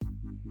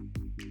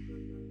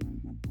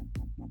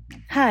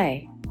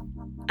Hi,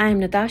 I'm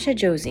Natasha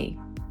Josie,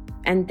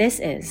 and this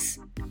is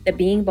the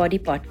Being Body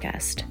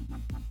Podcast,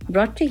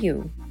 brought to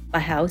you by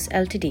House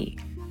Ltd.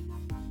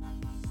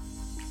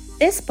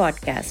 This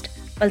podcast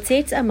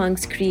pulsates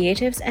amongst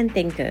creatives and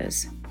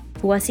thinkers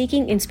who are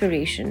seeking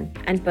inspiration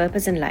and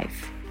purpose in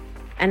life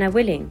and are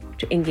willing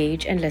to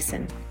engage and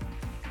listen,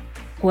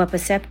 who are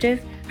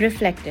perceptive,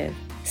 reflective,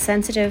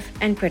 sensitive,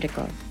 and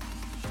critical.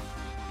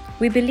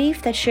 We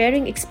believe that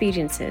sharing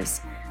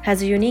experiences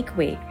has a unique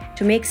way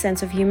to make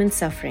sense of human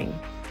suffering,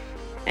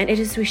 and it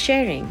is through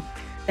sharing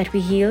that we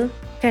heal,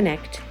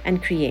 connect,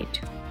 and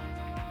create.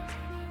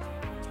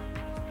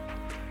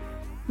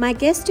 My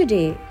guest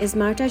today is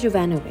Marta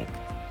Jovanovic,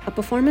 a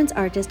performance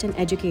artist and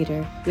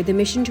educator with the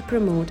mission to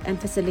promote and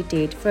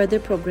facilitate further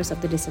progress of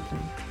the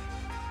discipline.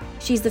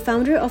 She's the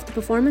founder of the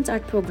Performance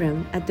Art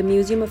Program at the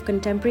Museum of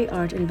Contemporary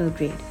Art in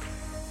Belgrade.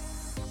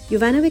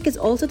 Jovanovic is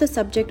also the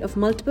subject of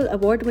multiple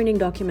award-winning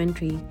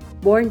documentary,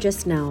 Born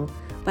Just Now,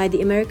 by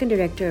the American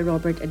director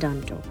Robert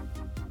Adanto.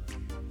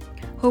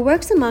 Her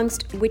works,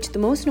 amongst which the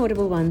most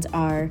notable ones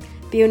are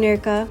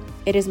Pionirka,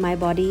 It Is My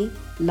Body,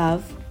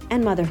 Love,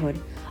 and Motherhood,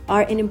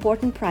 are in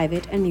important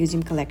private and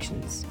museum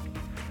collections.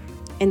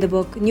 In the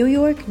book New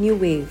York, New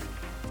Wave,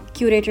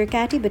 Curator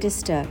Kathy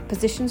Battista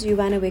positions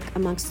Jovanovic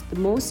amongst the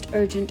most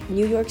urgent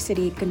New York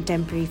City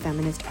contemporary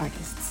feminist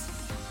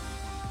artists.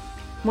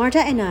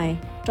 Marta and I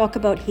talk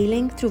about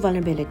healing through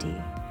vulnerability,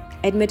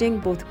 admitting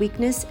both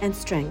weakness and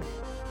strength,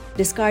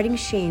 discarding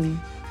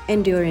shame,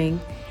 enduring,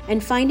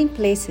 and finding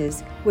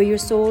places where your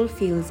soul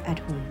feels at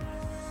home.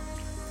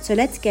 So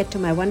let's get to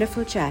my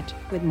wonderful chat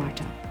with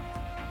Marta.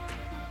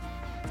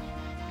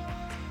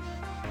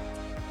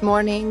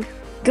 Morning.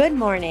 Good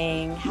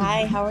morning.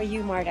 Hi, how are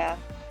you, Marta?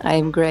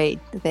 I'm great.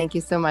 Thank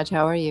you so much.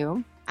 How are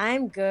you?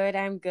 I'm good.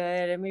 I'm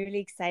really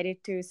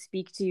excited to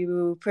speak to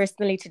you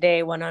personally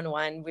today,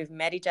 one-on-one. We've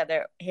met each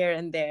other here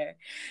and there,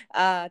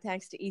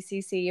 thanks to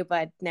ECC,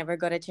 but never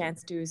got a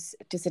chance to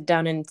sit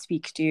down and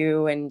speak to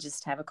you and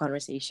just have a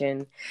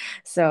conversation.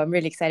 So I'm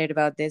really excited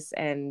about this,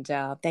 and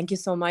thank you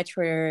so much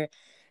for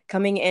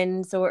coming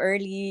in so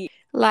early.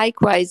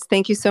 Likewise.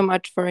 Thank you so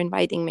much for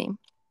inviting me.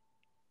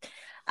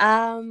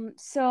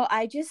 So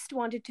I just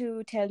wanted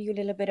to tell you a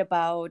little bit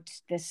about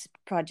this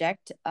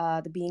project,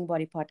 the Being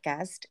Body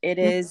Podcast. It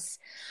is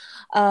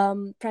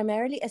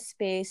primarily a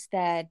space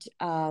that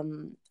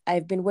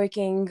I've been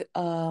working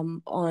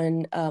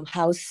on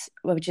House,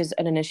 which is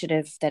an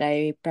initiative that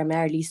I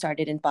primarily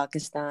started in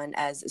Pakistan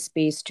as a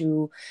space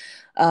to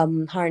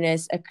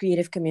harness a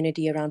creative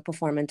community around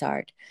performance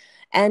art.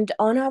 And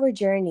on our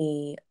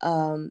journey,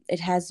 it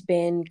has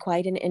been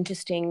quite an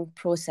interesting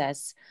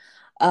process.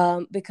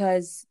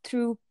 Because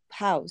through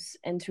House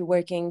and through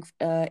working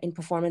in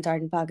performance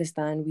art in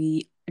Pakistan,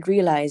 we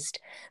realized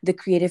the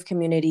creative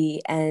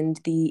community and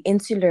the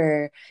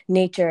insular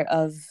nature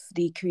of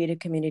the creative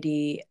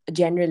community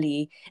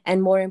generally,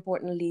 and more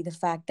importantly, the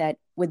fact that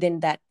within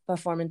that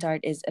performance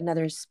art is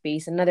another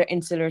space, another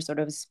insular sort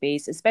of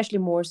space, especially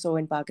more so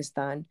in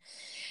Pakistan.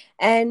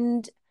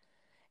 And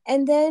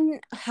then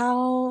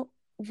how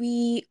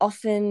we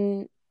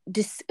often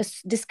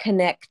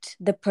disconnect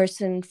the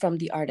person from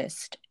the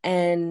artist,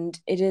 and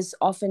it is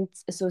often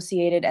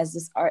associated as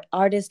this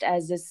artist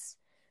as this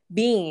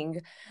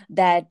being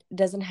that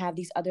doesn't have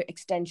these other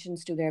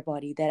extensions to their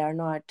body, that are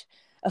not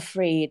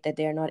afraid, that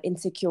they're not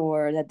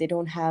insecure, that they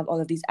don't have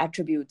all of these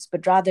attributes,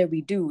 but rather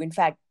we do, in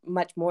fact,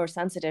 much more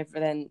sensitive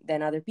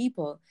than other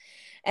people.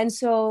 And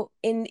so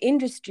in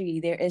industry,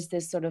 there is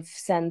this sort of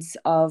sense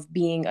of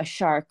being a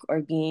shark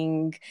or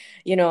being,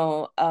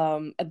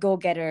 a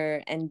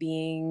go-getter and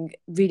being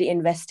really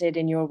invested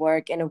in your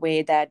work in a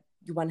way that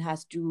one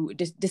has to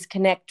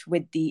disconnect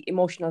with the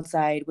emotional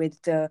side,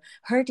 with the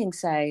hurting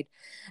side,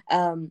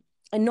 and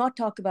not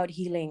talk about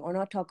healing or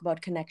not talk about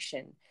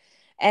connection.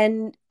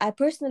 And I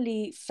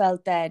personally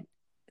felt that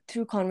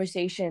through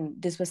conversation,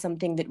 this was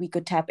something that we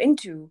could tap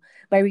into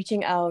by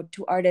reaching out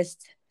to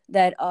artists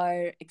that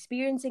are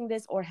experiencing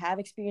this or have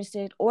experienced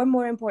it, or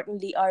more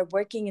importantly, are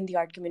working in the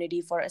art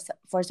community for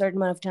a certain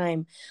amount of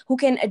time, who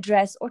can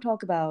address or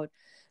talk about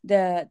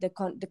the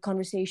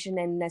conversation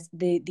and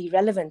the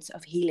relevance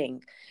of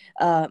healing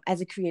as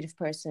a creative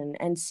person,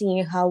 and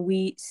seeing how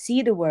we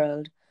see the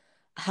world,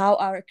 how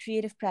our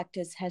creative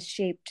practice has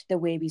shaped the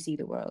way we see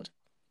the world.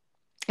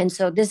 And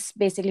so this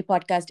basically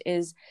podcast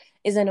is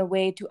in a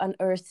way to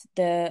unearth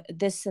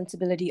this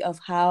sensibility of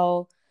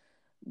how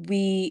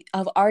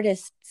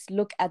artists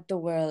look at the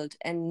world,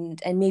 and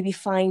maybe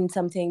find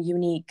something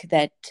unique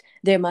that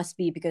there must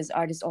be, because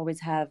artists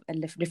always have a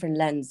different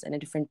lens and a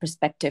different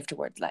perspective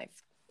towards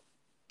life.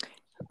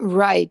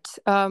 Right.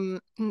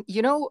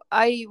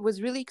 I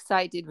was really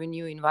excited when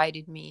you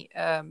invited me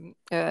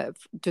to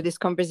this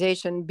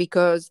conversation,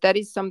 because that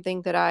is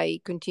something that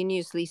I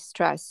continuously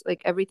stress.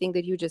 Like everything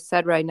that you just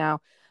said right now,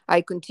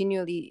 I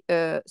continually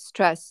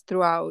stress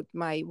throughout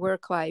my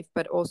work life,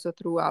 but also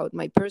throughout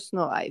my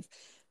personal life.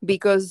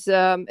 Because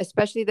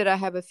especially that I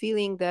have a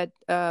feeling that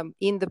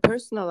in the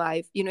personal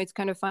life, it's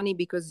kind of funny,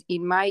 because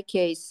in my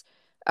case,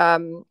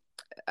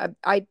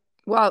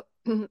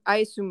 I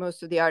assume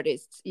most of the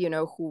artists,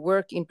 who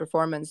work in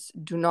performance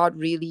do not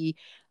really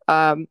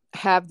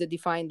have the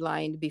defined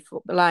line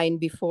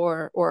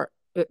before or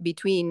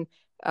between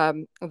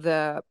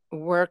the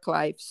work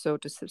life, so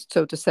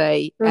to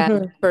say, and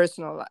Mm-hmm.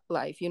 personal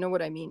life. You know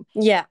what I mean?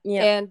 Yeah,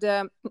 yeah,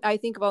 And I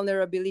think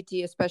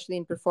vulnerability, especially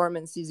in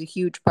performance, is a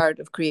huge part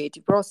of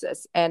creative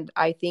process. And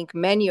I think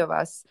many of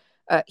us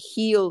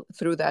heal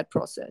through that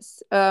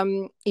process.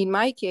 In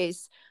my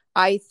case,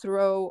 I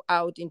throw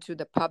out into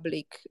the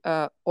public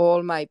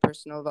all my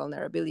personal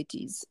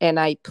vulnerabilities, and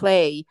I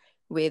play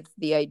with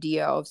the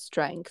idea of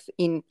strength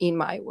in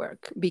my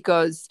work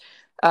because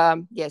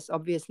yes,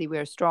 obviously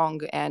we're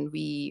strong and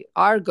we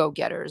are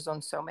go-getters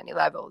on so many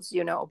levels,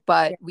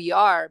 but yeah, we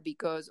are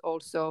because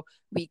also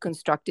we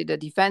constructed a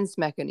defense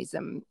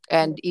mechanism,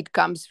 and it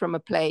comes from a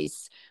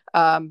place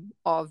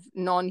of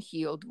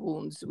non-healed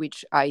wounds,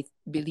 which I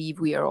believe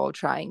we are all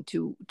trying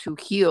to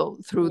heal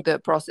through yeah, the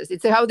process.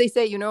 It's how they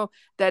say,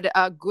 that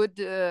a good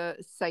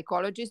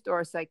psychologist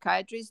or a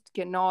psychiatrist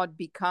cannot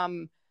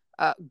become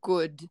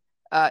good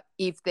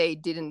if they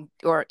didn't,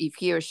 or if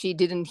he or she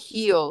didn't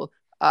heal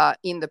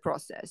in the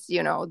process.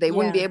 They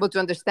wouldn't be yeah, able to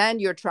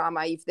understand your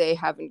trauma if they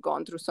haven't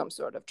gone through some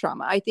sort of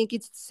trauma. I think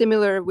it's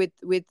similar with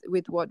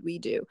what we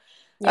do.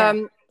 yeah.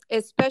 um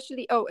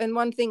Especially, oh, and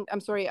one thing,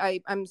 I'm sorry,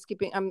 I'm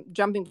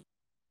jumping,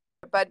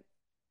 but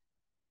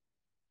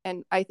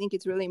and I think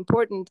it's really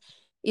important,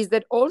 is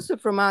that also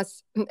from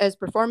us as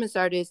performance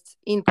artists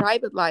in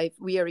private life,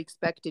 we are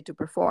expected to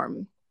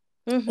perform,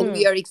 and we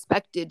Mm-hmm. are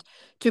expected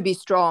to be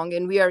strong,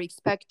 and we are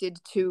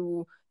expected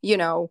to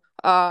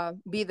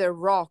be the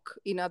rock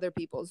in other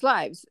people's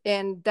lives,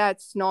 and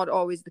that's not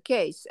always the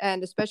case.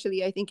 And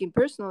especially I think in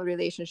personal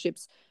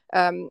relationships,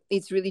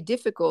 it's really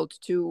difficult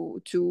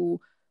to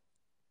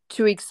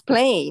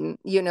explain,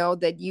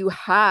 that you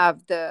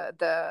have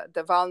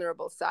the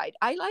vulnerable side.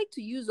 I like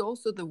to use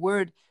also the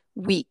word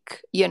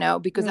weak,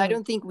 because I Mm.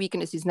 don't think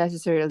weakness is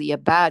necessarily a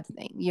bad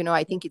thing.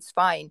 I think it's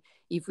fine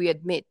if we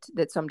admit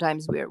that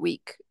sometimes we're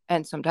weak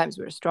and sometimes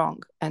we're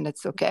strong, and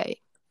it's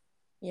okay.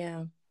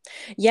 Yeah.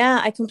 Yeah,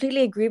 I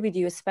completely agree with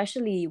you,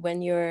 especially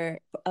when you're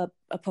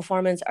a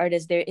performance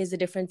artist. There is a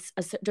difference,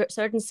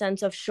 certain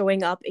sense of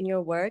showing up in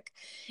your work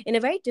in a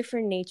very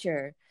different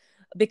nature,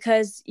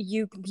 because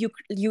you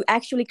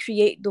actually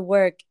create the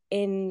work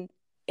in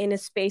a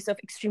space of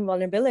extreme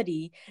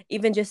vulnerability,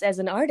 even just as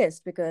an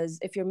artist. Because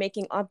if you're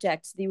making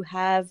objects, you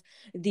have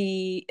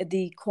the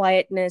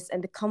quietness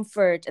and the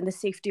comfort and the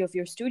safety of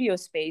your studio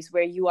space,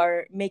 where you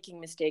are making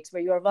mistakes,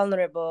 where you are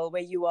vulnerable,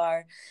 where you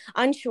are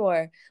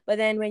unsure. But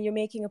then when you're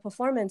making a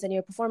performance and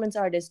you're a performance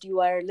artist, you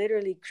are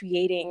literally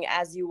creating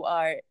as you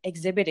are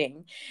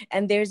exhibiting.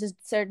 And there's a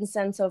certain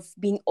sense of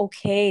being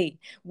okay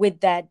with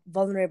that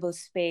vulnerable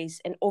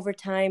space, and over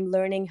time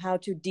learning how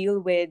to deal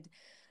with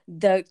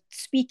the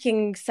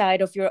speaking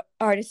side of your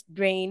artist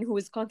brain, who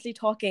is constantly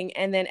talking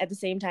and then at the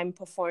same time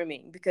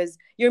performing, because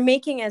you're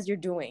making as you're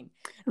doing.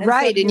 And so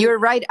Right. And you, you're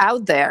right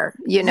out there,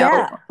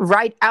 yeah,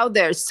 right out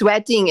there,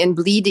 sweating and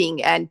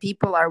bleeding, and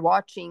people are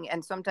watching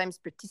and sometimes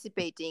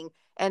participating,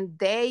 and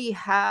they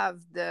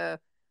have the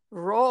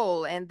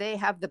role and they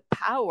have the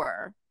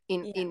power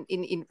yeah,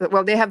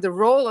 well, they have the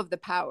role of the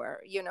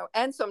power,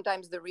 and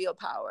sometimes the real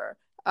power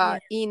yeah,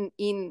 in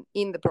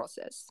the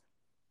process.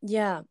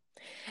 yeah.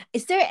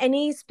 Is there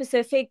any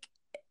specific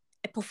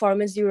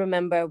performance you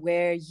remember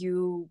where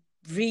you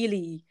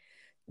really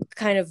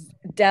kind of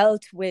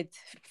dealt with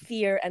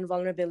fear and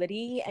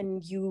vulnerability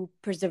and you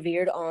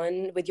persevered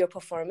on with your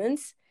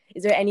performance?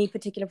 Is there any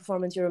particular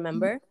performance you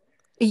remember?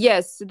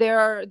 Yes, there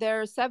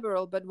are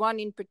several, but one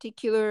in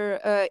particular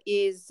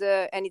is,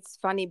 and it's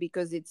funny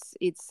because it's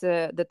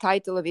the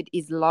title of it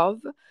is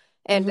Love,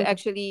 and Mm-hmm.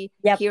 actually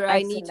Yep, here I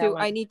I've need seen that to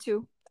one. I need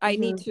to I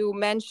need Mm-hmm. to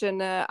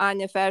mention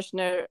Anya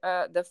Fashner,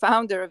 the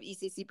founder of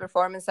ECC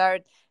Performance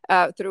Art,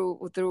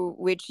 through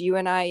which you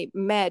and I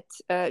met.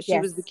 She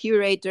was the Yes.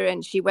 curator,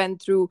 and she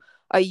went through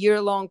a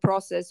year-long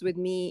process with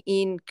me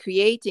in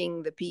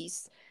creating the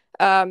piece,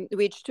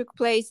 which took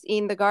place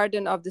in the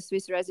garden of the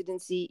Swiss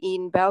residency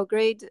in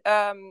Belgrade.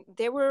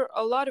 There were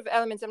a lot of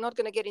elements. I'm not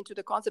going to get into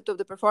the concept of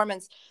the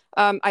performance.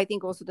 I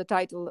think also the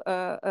title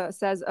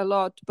says a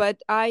lot.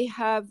 But I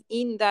have,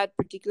 in that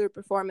particular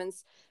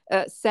performance,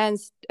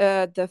 sensed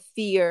the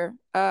fear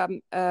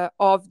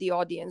of the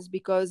audience,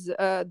 because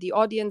the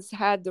audience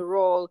had the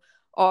role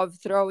of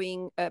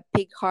throwing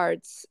pig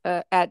hearts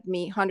at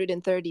me,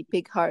 130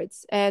 pig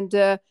hearts. And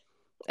at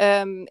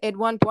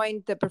one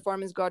point the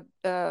performance got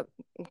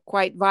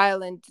quite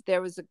violent.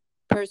 There was a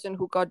person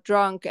who got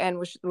drunk and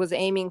was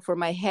aiming for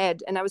my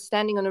head, and I was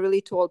standing on a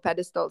really tall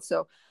pedestal,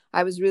 so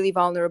I was really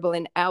vulnerable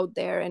and out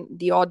there, and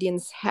the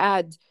audience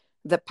had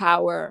the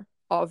power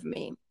of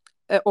me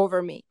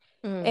over me.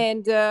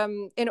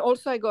 Mm. And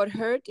also I got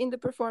hurt in the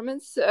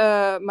performance.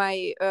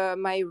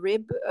 My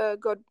rib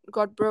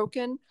got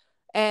broken,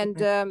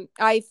 and Okay.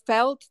 I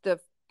felt the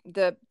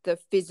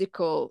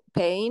physical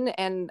pain,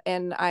 and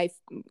I,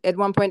 at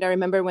one point I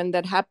remember when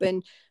that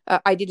happened,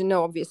 I didn't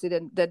know obviously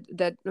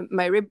that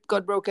my rib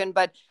got broken,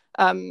 but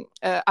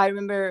I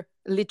remember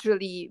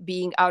literally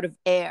being out of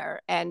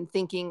air and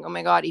thinking, oh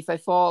my God, if I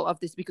fall off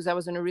this, because I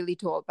was on a really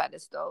tall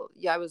pedestal.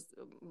 Yeah, I was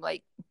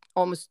like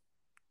almost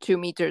 2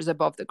 meters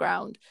above the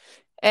ground.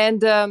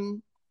 And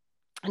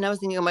I was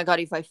thinking, oh my God,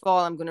 if I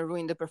fall, I'm going to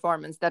ruin the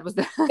performance. That was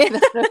the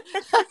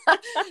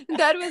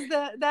that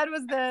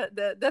was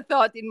the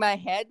thought in my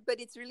head. But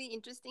it's really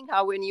interesting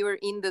how when you're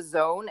in the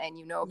zone and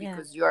Yeah.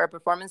 because you're a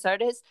performance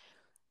artist,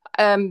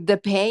 the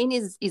pain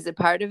is a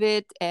part of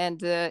it,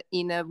 and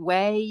in a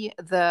way,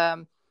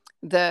 the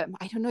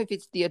I don't know if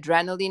it's the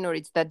adrenaline or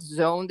it's that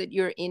zone that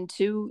you're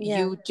into. Yeah.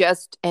 You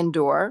just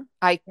endure.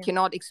 I Yeah.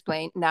 cannot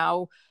explain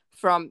now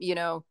from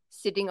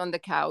sitting on the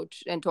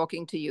couch and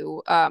talking to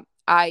you.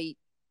 I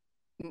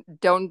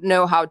don't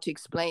know how to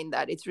explain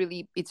that. It's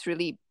really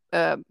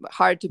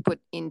hard to put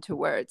into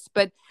words.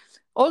 But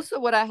also,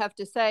 what I have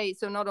to say,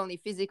 so not only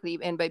physically,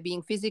 and by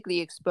being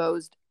physically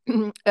exposed,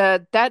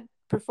 that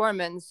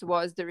performance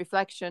was the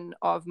reflection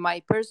of my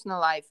personal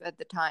life at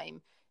the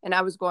time, and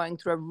I was going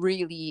through a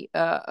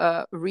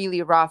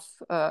really rough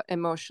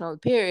emotional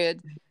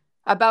period,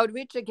 about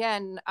which,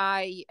 again,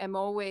 I am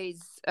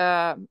always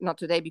not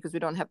today because we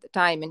don't have the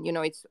time, and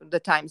it's the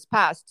time's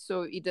past,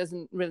 so it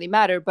doesn't really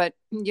matter. But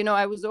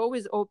I was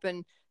always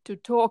open to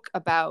talk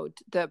about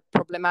the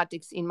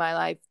problematics in my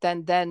life,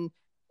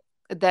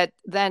 that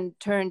then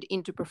turned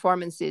into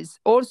performances,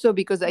 also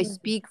because I Mm.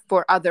 speak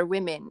for other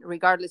women,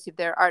 regardless if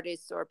they're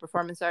artists or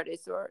performance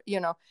artists, or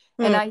and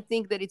Mm. I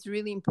think that it's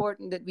really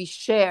important that we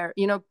share.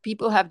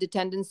 People have the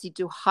tendency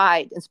to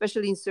hide,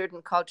 especially in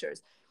certain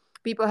cultures.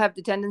 People have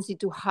the tendency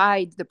to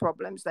hide the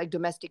problems, like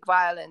domestic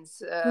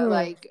violence, Mm.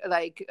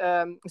 like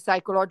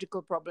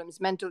psychological problems,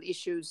 mental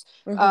issues,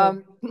 Mhm.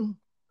 um,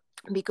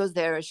 because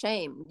they're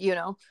ashamed.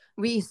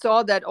 We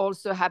saw that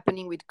also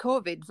happening with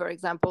COVID, for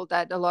example,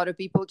 that a lot of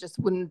people just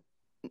wouldn't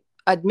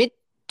admit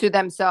to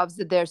themselves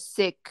that they're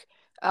sick,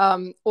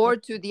 Yeah. or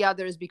to the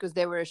others because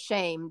they were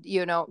ashamed.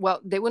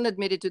 Well, they wouldn't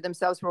admit it to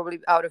themselves, probably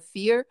out of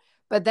fear,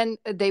 but then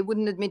they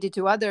wouldn't admit it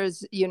to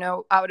others,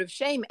 out of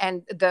shame,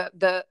 and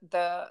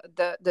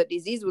the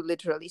disease would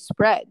literally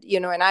spread.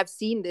 And I've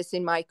seen this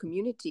in my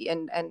community,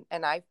 and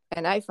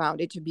I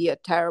found it to be a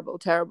terrible,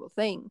 terrible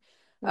thing.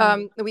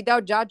 Mm.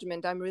 Without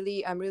judgment, I'm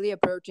really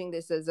approaching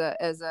this as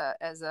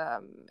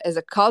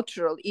a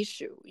cultural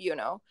issue.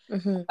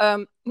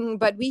 Mhm.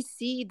 But we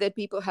see that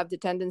people have the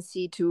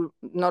tendency to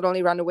not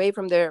only run away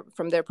from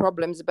their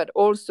problems, but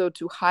also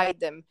to hide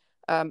them,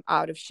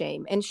 out of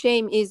shame. And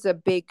shame is a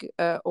big,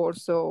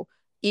 also,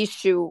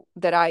 issue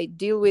that I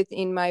deal with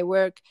in my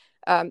work.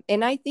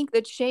 And I think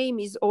that shame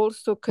is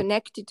also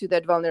connected to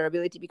that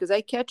vulnerability, because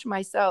I catch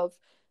myself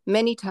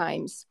many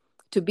times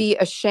to be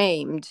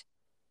ashamed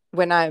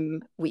when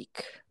I'm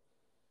weak.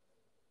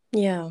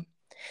 Yeah.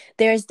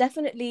 There's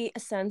definitely a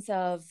sense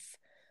of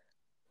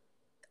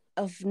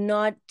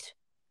not,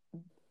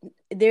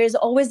 there's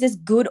always this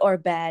good or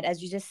bad,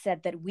 as you just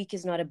said, that weak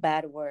is not a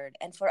bad word.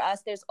 And for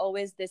us, there's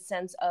always this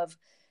sense of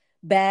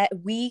bad,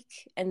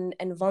 weak, and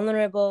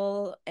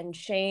vulnerable, and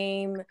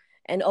shame,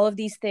 and all of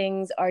these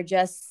things are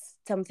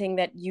just something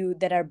that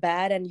are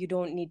bad, and you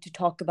don't need to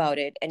talk about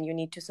it, and you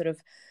need to sort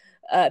of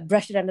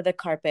brush it under the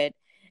carpet.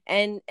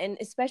 And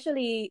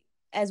especially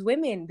as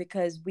women,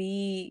 because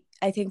we,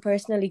 I think,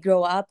 personally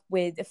grow up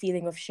with a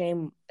feeling of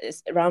shame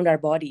around our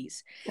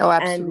bodies. Oh,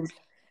 and absolutely.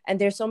 and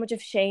there's so much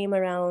of shame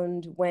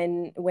around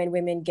when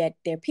women get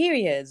their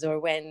periods, or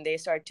when they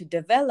start to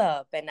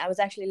develop. And I was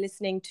actually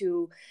listening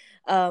to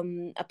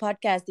a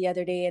podcast the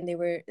other day, and they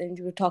were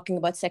talking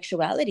about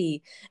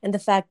sexuality, and the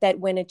fact that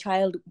when a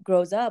child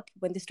grows up,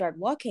 when they start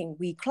walking,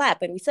 we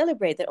clap and we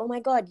celebrate that, oh my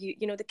God,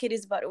 the kid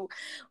is about to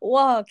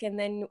walk. And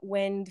then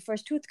when the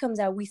first tooth comes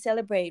out, we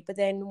celebrate. But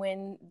then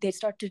when they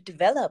start to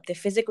develop, they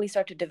physically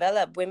start to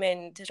develop,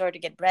 women to start to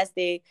get breasts,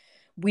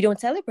 we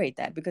don't celebrate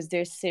that, because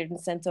there's a certain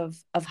sense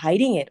of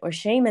hiding it or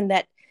shame, and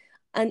that,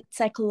 and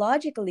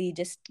psychologically,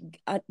 just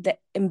that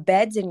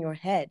embeds in your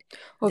head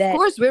Of that.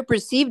 course, we're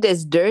perceived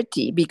as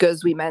dirty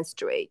because we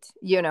menstruate,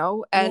 Yeah.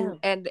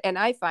 and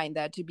I find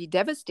that to be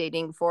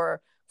devastating for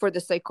the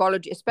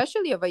psychology,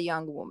 especially of a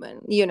young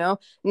woman.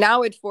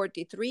 Now at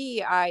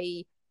 43,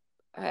 I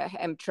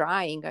am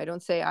trying. I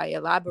don't say I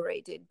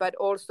elaborated, but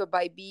also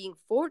by being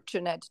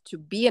fortunate to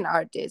be an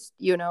artist.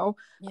 Yeah.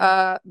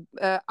 Uh,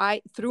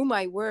 I through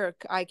my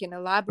work I can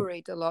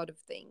elaborate a lot of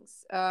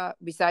things.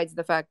 Besides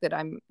the fact that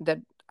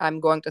I'm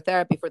going to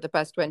therapy for the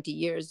past 20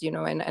 years,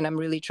 and I'm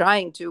really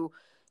trying to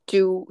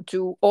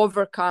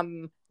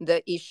overcome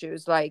the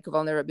issues like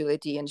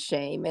vulnerability and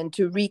shame, and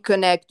to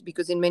reconnect,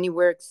 because in many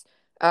works,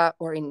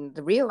 or in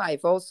the real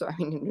life also, I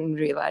mean, in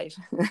real life,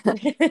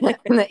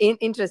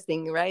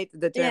 interesting, right?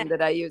 The Yeah. term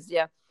that I use,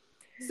 yeah.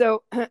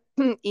 So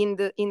in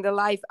the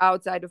life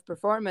outside of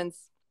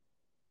performance,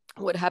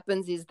 what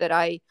happens is that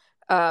I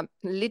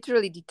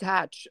literally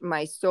detach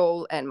my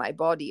soul and my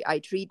body. I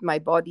treat my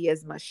body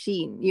as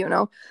machine.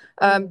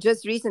 Mm.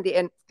 Just recently,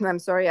 and I'm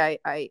sorry,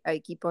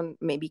 I keep on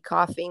maybe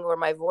coughing, or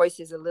my voice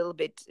is a little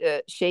bit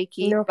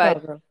shaky, No but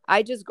problem.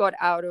 I just got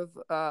out of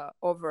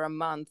over a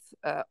month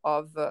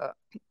of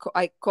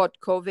I caught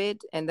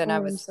COVID, and then I Oh,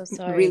 I'm was so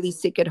sorry. really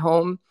sick at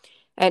home.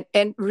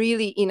 and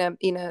really in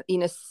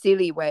a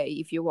silly way,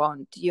 if you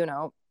want,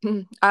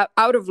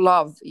 out of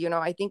love.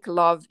 I think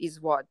love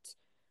is what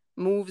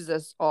moves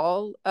us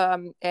all.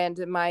 And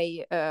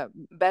my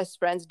best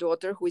friend's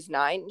daughter, who is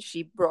 9,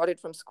 she brought it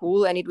from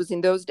school, and it was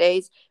in those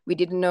days we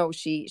didn't know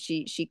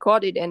she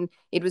caught it, and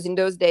it was in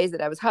those days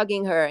that I was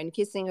hugging her and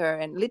kissing her,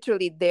 and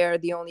literally they're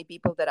the only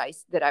people that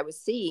I was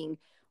seeing.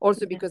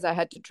 Also because I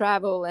had to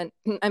travel, and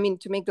I mean,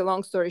 to make the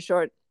long story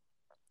short,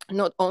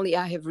 not only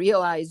I have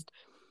realized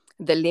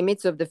the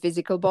limits of the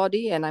physical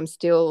body, and I'm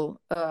still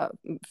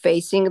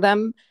facing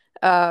them.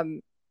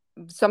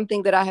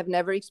 Something that I have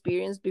never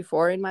experienced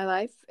before in my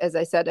life. As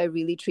I said, I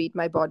really treat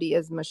my body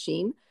as a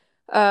machine.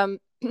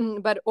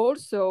 But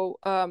also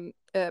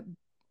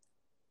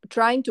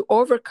trying to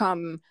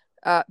overcome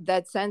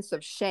that sense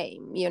of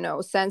shame,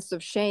 sense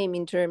of shame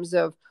in terms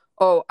of,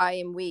 oh, I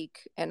am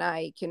weak and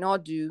I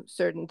cannot do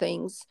certain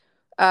things.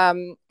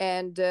 And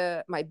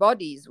my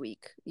body is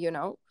weak,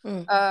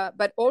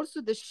 but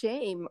also the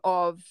shame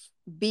of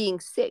being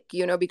sick,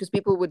 because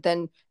people would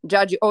then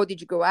judge you. Oh, did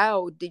you go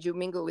out? Did you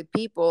mingle with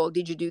people?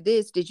 Did you do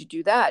this? Did you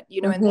do that?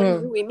 And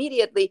then you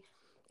immediately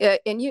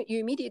you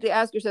immediately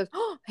ask yourself,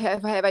 oh,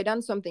 have I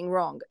done something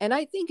wrong? And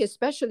I think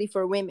especially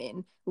for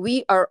women,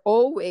 we are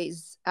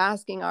always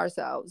asking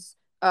ourselves,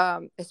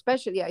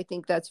 especially I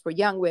think that's for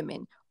young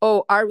women,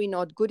 oh, are we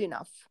not good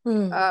enough?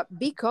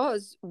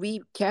 Because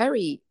we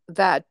carry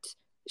that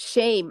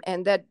shame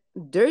and that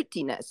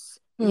dirtiness,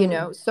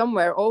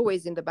 somewhere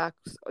always in the back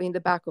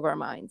of our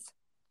minds.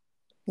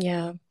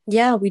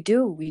 Yeah, we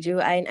do,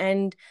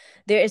 and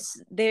there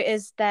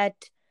is that,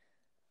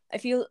 I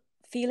feel,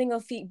 feeling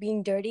of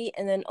being dirty,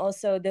 and then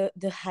also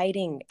the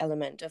hiding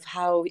element of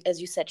how,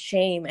 as you said,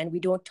 shame, and we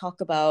don't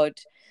talk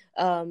about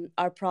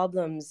our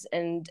problems,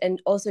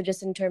 and also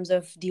just in terms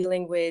of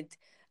dealing with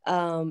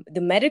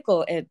the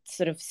medical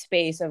sort of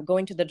space of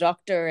going to the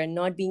doctor and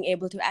not being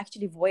able to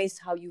actually voice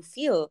how you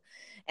feel,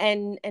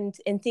 and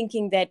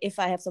thinking that if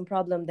I have some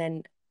problem,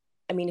 then,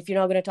 I mean, if you're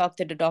not going to talk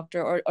to the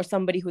doctor or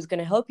somebody who's going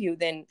to help you,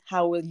 then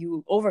how will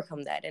you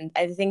overcome that? And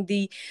I think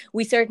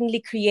we certainly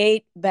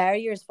create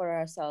barriers for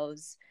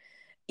ourselves,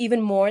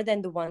 even more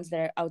than the ones that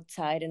are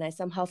outside. And I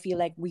somehow feel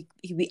like we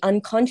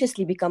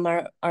unconsciously become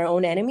our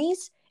own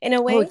enemies in a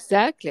Oh, way.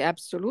 exactly.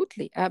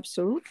 Absolutely. Yeah.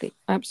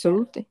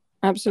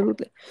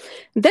 Absolutely.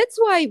 That's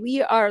why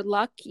we are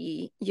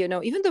lucky,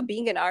 even though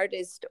being an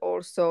artist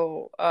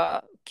also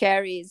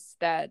carries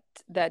that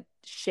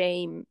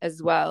shame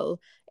as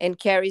well, and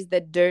carries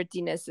that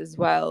dirtiness as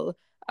well.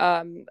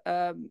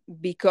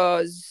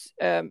 Because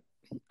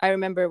I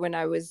remember when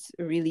I was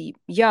really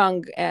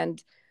young,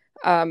 and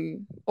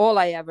all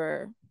I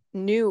ever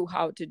knew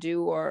how to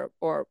do,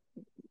 or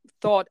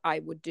thought I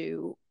would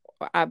do,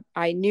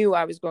 I knew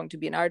I was going to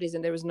be an artist,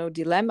 and there was no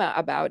dilemma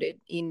about it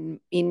in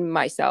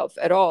myself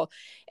at all.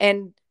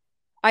 And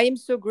I am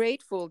so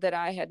grateful that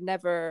I had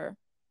never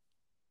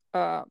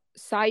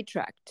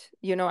sidetracked.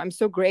 I'm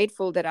so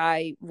grateful that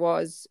I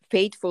was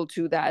faithful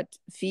to that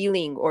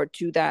feeling, or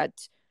to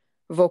that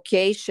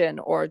vocation,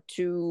 or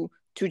to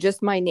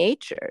just my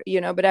nature.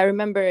 But I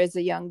remember as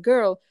a young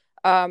girl,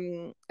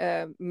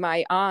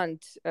 my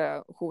aunt,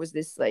 who was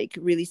this like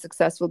really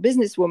successful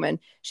businesswoman,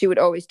 she would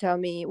always tell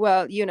me,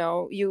 well,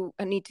 you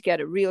need to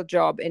get a real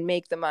job and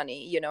make the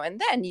money, and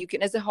then you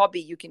can, as a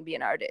hobby, you can be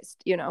an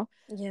artist.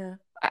 Yeah.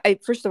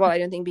 First of all, I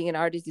don't think being an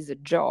artist is a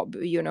job,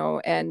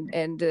 and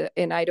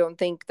I don't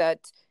think that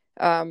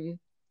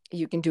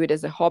you can do it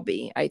as a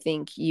hobby. I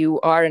think you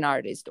are an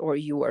artist or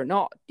you are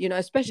not,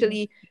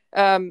 especially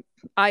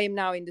I am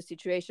now in the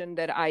situation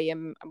that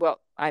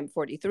I'm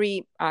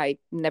 43. I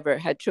never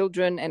had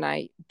children, and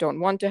I don't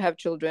want to have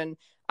children.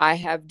 I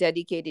have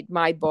dedicated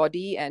my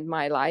body and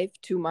my life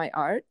to my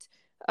art.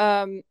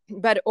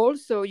 But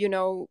also,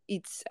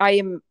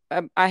 I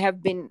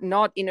have been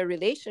not in a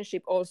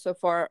relationship also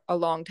for a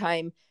long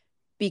time,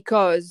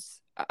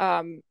 because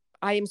I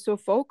am so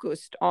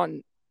focused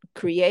on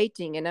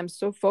creating, and I'm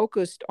so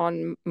focused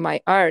on my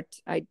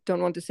art. I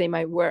don't want to say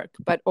my work,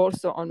 but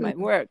also on my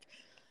work.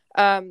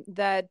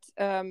 That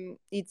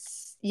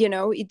it's,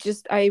 it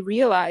just, I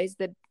realized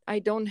that I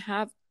don't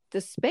have the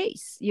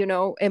space,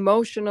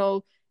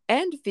 emotional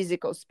and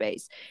physical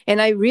space.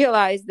 And I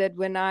realized that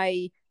when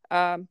I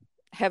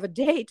have a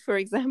date, for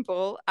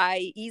example,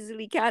 I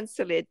easily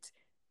cancel it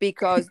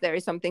because there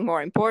is something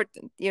more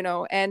important,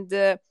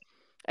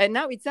 and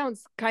now it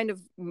sounds kind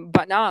of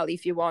banal,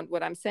 if you want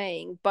what I'm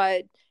saying,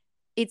 but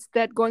it's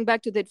that going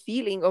back to that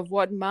feeling of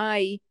what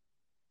my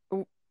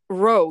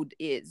road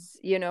is,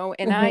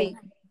 and I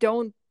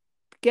don't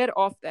get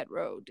off that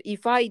road.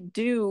 If I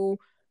do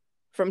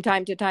from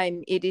time to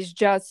time, it is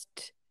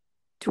just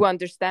to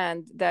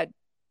understand that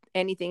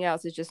anything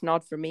else is just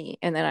not for me,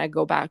 and then I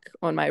go back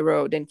on my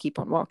road and keep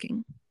on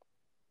walking.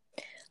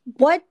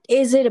 What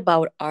is it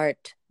about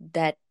art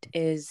that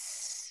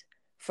is,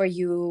 for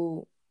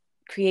you,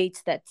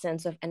 creates that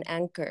sense of an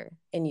anchor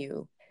in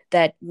you,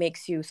 that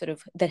makes you sort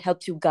of, that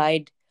helps you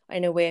guide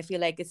in a way? I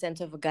feel like a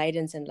sense of a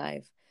guidance in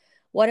life.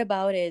 What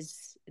about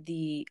is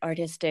the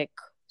artistic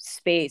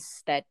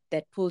space that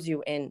pulls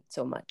you in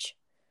so much?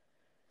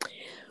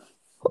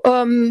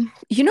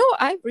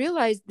 I've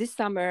realized this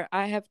summer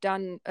I have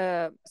done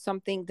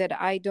something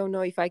that I don't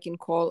know if I can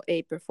call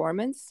a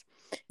performance,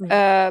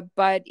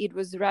 but it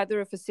was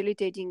rather a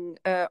facilitating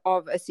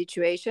of a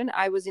situation.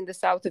 I was in the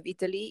south of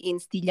Italy, in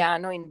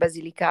Stigliano, in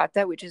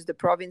Basilicata, which is the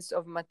province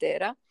of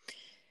Matera.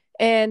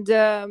 And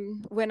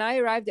when I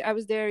arrived, I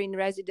was there in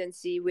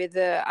residency with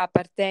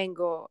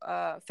Apartengo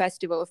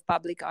Festival of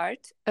Public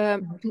Art.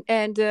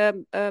 And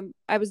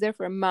I was there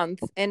for a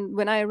month. And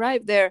when I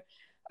arrived there,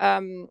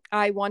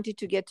 I wanted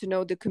to get to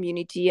know the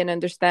community and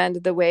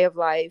understand the way of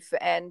life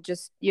and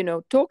just,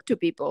 talk to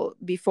people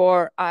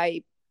before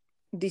I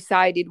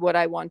decided what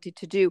I wanted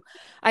to do.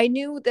 I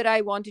knew that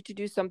I wanted to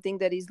do something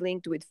that is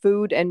linked with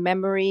food and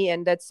memory.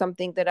 And that's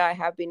something that I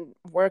have been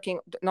working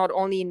not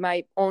only in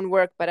my own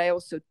work, but I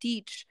also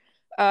teach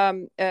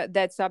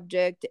that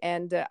subject.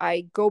 And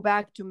I go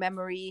back to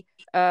memory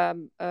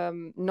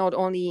not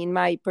only in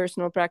my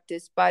personal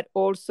practice, but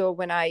also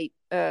when I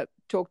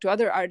talk to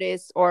other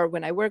artists or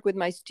when I work with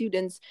my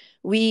students,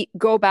 we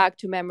go back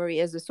to memory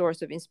as a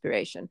source of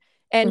inspiration.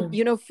 And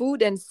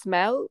food and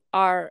smell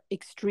are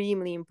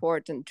extremely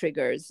important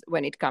triggers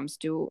when it comes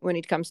to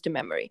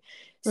memory.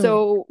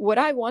 So what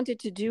I wanted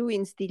to do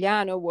in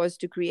Stigliano was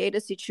to create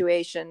a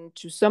situation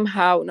to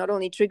somehow not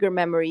only trigger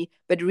memory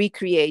but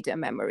recreate a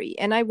memory.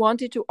 And I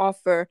wanted to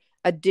offer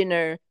a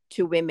dinner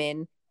to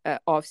women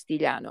of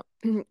Stigliano.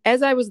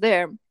 As I was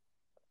there,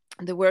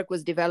 the work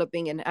was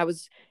developing, and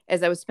as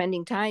I was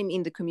spending time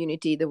in the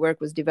community, the work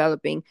was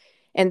developing.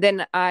 And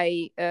then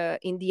I,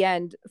 in the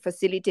end,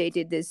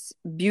 facilitated this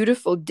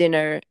beautiful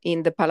dinner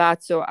in the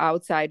palazzo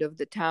outside of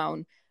the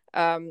town,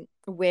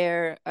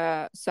 where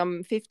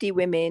some 50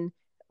 women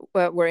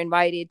were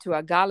invited to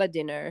a gala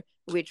dinner,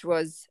 which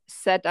was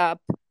set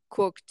up,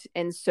 cooked,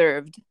 and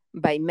served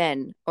by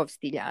men of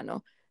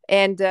Stigliano.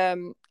 And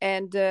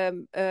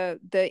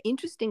the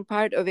interesting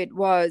part of it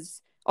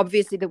was,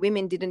 obviously, the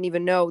women didn't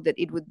even know that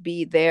it would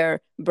be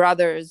their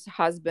brothers,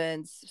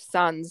 husbands,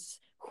 sons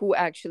who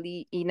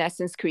actually, in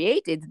essence,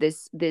 created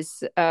this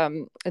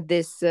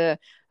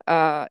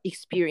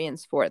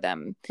experience for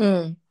them.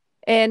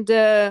 And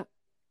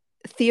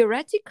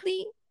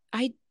theoretically,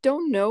 I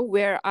don't know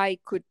where I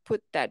could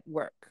put that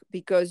work,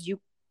 because you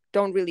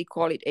don't really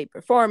call it a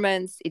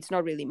performance. It's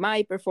not really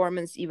my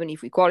performance, even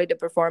if we call it a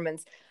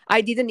performance.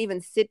 I didn't even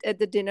sit at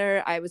the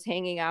dinner. I was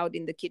hanging out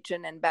in the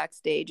kitchen and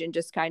backstage and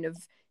just kind of,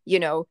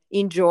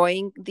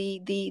 enjoying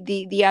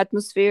the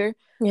atmosphere.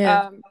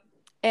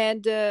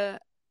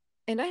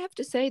 And I have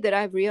to say that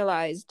I've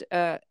realized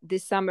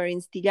this summer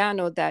in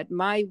Stigliano that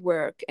my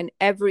work and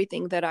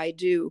everything that I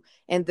do,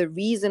 and the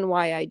reason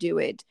why I do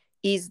it,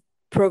 is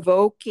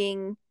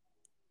provoking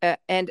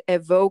and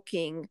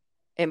evoking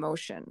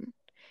emotion.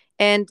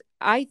 And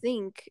I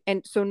think,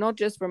 and so not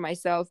just for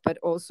myself, but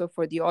also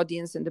for the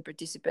audience and the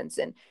participants.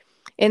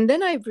 And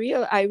then I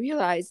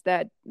realized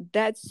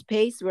that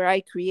space where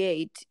I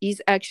create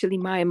is actually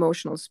my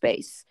emotional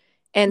space.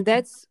 And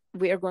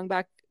we are going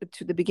back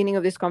to the beginning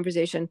of this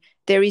conversation.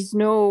 There is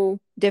no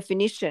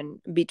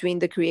definition between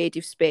the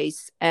creative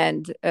space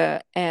and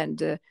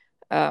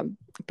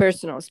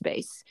personal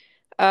space.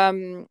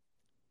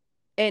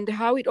 And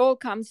how it all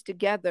comes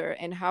together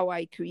and how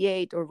I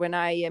create, or when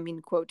I am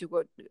in quote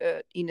unquote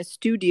in a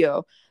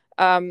studio,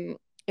 and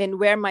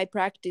where my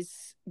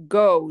practice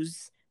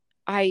goes,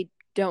 I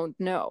don't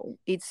know.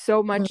 It's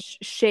so much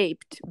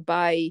shaped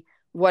by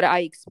what I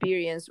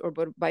experience or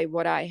by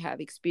what I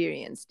have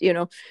experienced.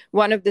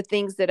 One of the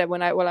things that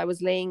while I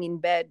was laying in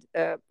bed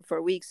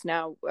for weeks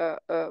now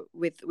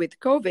with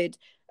COVID,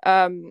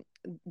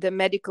 the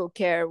medical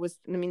care was,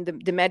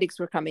 the medics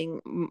were coming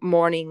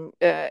morning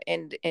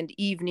and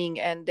evening,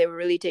 and they were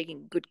really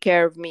taking good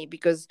care of me,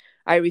 because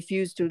I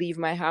refused to leave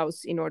my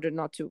house in order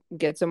not to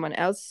get someone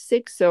else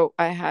sick. So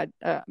I had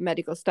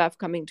medical staff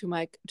coming to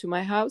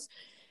my house.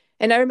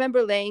 And I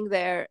remember laying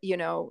there,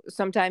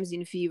 sometimes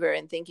in fever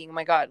and thinking, oh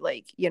my God,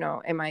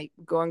 am I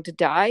going to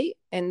die?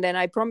 And then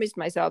I promised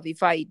myself,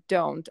 if I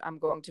don't, I'm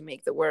going to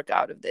make the work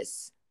out of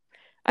this.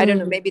 I don't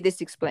know. Maybe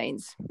this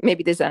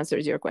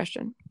answers your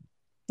question.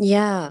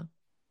 Yeah.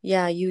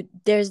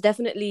 There's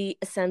definitely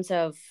a sense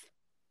of,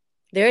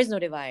 there is no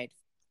divide.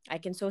 I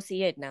can so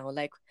see it now.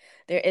 Like,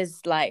 there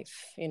is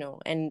life,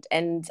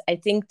 and I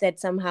think that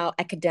somehow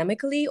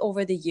academically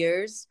over the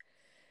years,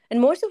 and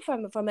more so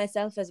for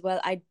myself as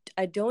well, I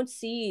don't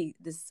see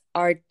this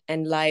art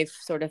and life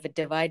sort of a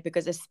divide,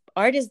 because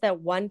art is that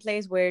one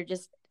place where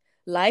just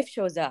life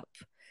shows up.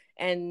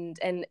 And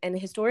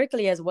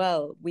historically as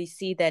well, we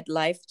see that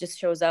life just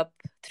shows up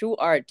through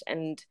art.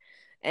 And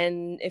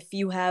if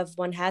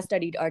one has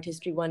studied art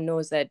history, one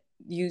knows that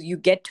you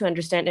get to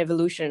understand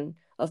evolution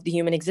of the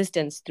human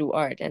existence through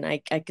art. And I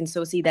can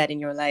so see that in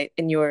your life,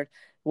 in your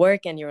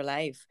work and your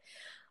life.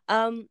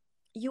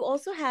 You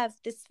also have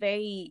this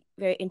very,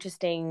 very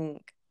interesting,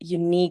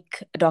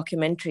 unique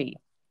documentary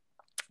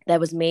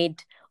that was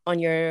made on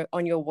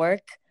your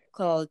work,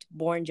 called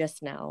Born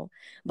Just Now,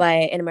 by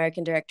an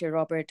American director,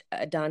 Robert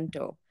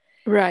Adanto.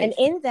 Right. And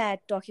in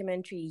that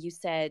documentary, you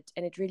said,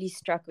 and it really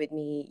struck with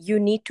me, you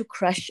need to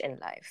crush in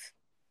life.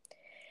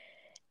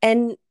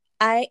 And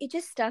it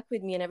just stuck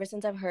with me, and ever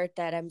since I've heard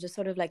that, I'm just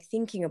sort of like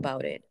thinking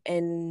about it.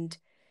 And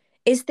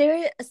is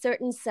there a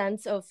certain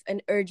sense of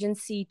an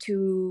urgency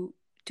to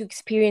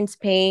experience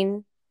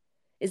pain?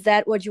 Is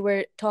that what you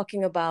were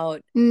talking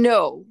about?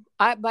 No,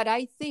 but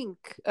I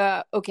think,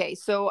 okay,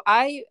 so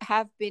I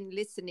have been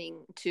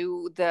listening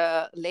to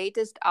the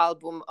latest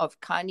album of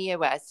Kanye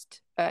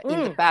West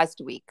in the Mm,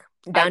 past week.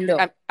 Dando.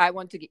 I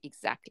want to give,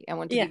 exactly, I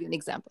want to Yeah. give you an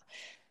example.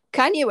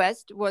 Kanye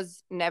West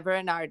was never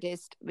an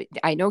artist.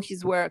 I know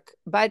his work,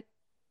 but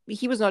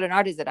he was not an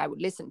artist that I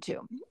would listen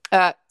to.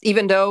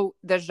 Even though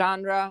the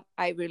genre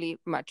I really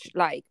much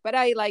like, but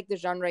I like the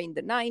genre in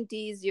the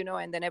 90s,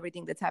 and then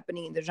everything that's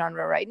happening in the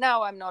genre right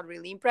now, I'm not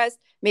really impressed.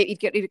 Maybe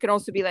it can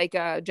also be like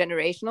a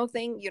generational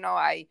thing.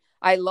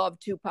 I love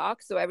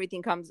Tupac, so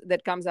everything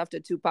that comes after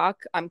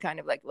Tupac, I'm kind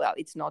of like, well,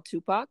 it's not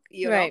Tupac,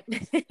 Right.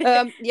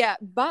 yeah,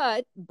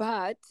 but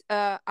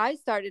I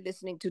started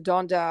listening to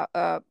Donda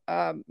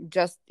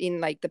just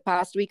in like the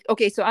past week.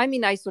 Okay, so I'm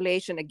in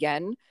isolation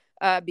again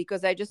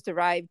because I just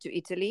arrived to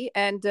Italy,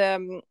 and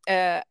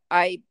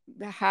I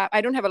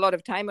don't have a lot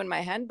of time on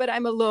my hand, but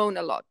I'm alone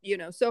a lot,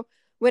 So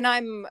when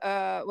I'm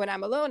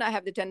alone, I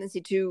have the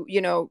tendency to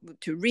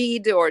to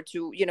read or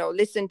to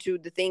listen to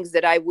the things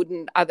that I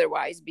wouldn't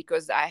otherwise,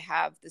 because I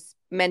have this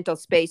mental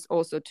space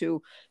also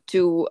to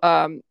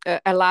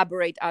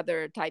elaborate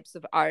other types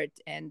of art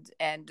and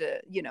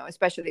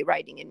especially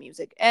writing and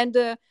music.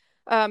 And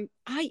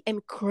I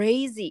am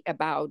crazy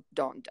about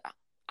Donda.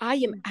 I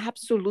am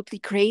absolutely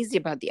crazy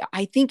about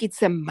I think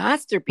it's a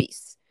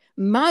masterpiece.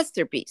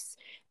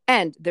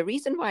 And the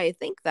reason why I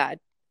think that,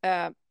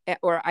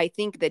 or I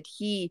think that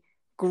he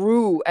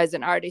grew as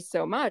an artist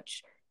so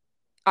much,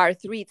 are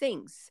three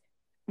things.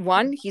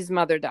 One, his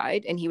mother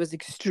died, and he was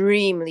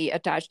extremely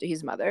attached to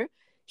his mother.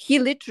 He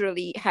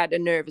literally had a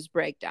nervous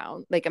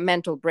breakdown, like a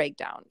mental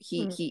breakdown.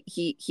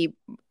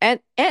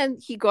 And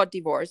he got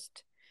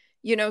divorced.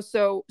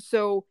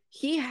 So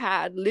he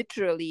had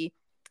literally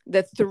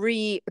the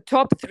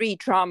top three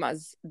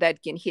traumas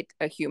that can hit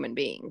a human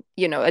being.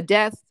 A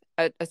death,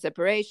 a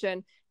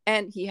separation,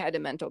 and he had a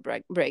mental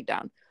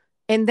breakdown.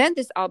 And then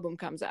this album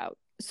comes out.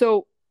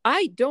 So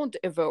I don't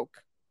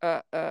evoke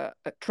a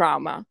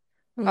trauma.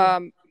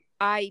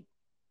 I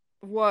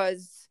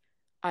was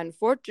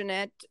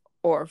unfortunate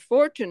or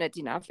fortunate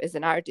enough, as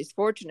an artist,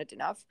 fortunate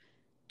enough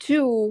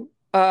to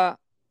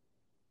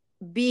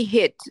be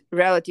hit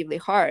relatively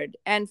hard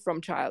and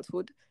from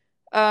childhood.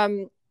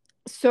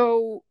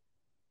 So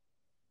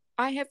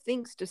I have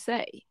things to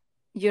say,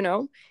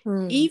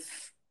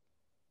 if,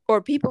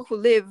 or people who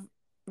live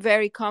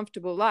very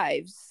comfortable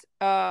lives,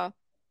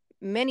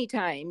 many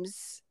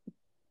times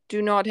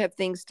do not have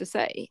things to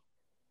say.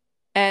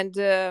 And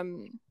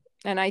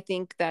I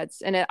think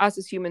and us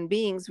as human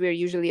beings, we're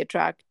usually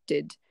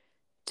attracted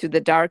to the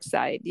dark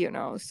side,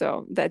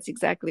 so that's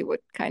exactly what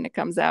kind of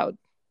comes out.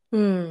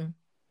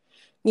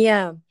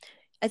 Yeah.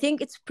 I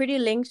think it's pretty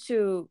linked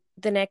to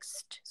the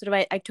next sort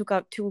of. I took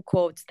out two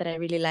quotes that I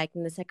really liked.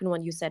 And the second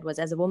one you said was,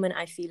 "As a woman,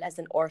 I feel as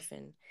an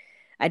orphan.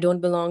 I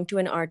don't belong to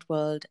an art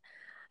world.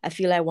 I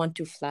feel I want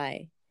to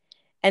fly."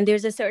 And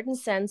there's a certain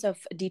sense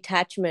of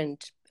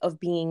detachment of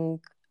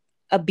being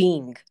a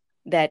being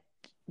that,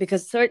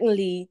 because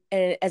certainly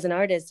as an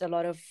artist, a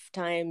lot of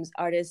times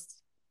artists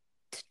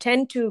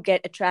tend to get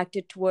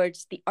attracted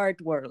towards the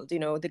art world, the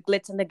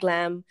glitz and the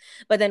glam,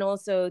 but then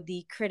also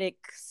the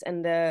critics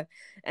and the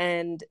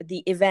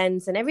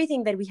events and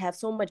everything that we have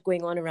so much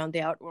going on around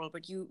the art world.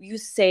 But you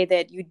say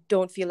that you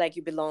don't feel like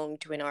you belong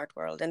to an art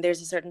world, and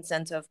there's a certain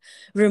sense of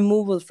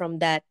removal from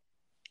that.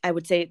 I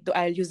would say,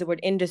 I'll use the word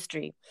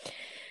industry.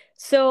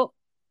 So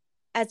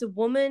as a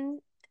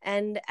woman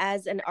and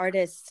as an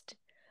artist,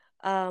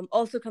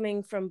 also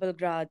coming from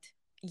Belgrade,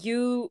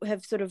 you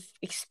have sort of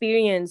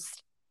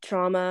experienced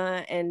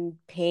trauma and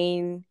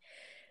pain.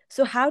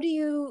 So how do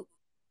you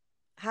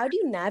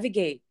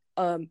navigate?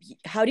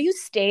 How do you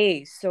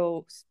stay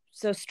so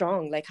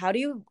strong? Like, how do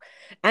you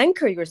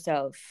anchor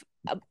yourself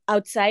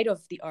outside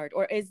of the art?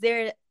 Or is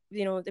there,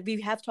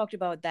 we have talked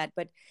about that,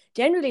 but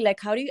generally, like,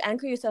 how do you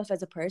anchor yourself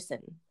as a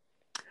person?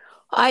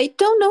 I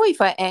don't know if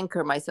I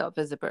anchor myself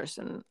as a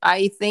person.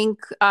 I think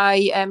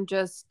I am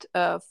just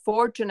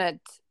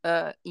fortunate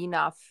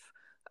enough.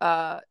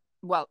 Uh,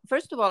 well,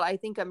 first of all, I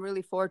think I'm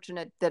really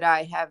fortunate that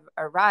I have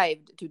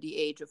arrived to the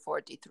age of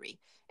 43.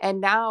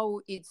 And now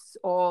it's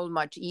all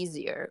much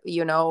easier,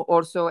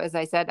 Also, as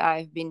I said,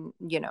 I've been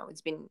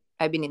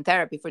in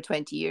therapy for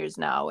 20 years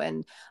now.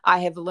 And I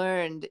have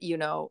learned, you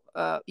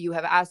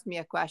have asked me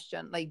a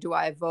question like, do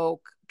I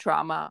evoke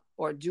trauma,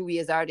 or do we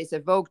as artists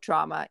evoke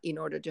trauma in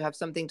order to have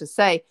something to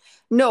say?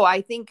 No,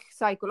 I think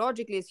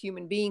psychologically as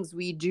human beings,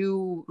 we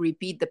do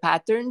repeat the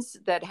patterns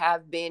that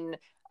have been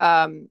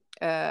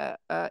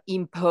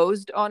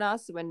imposed on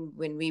us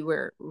when we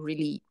were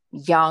really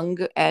young,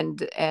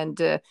 and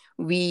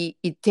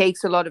it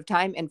takes a lot of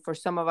time, and for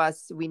some of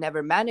us we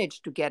never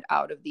manage to get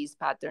out of these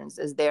patterns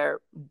as they're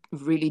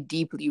really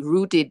deeply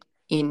rooted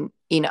in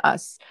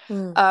us.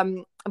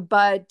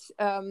 But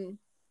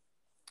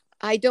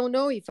I don't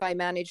know if I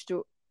managed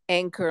to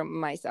anchor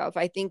myself.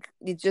 I think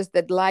it's just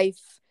that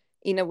life,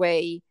 in a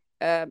way,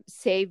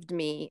 saved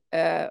me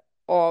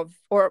or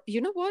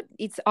you know what?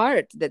 It's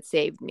art that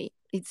saved me.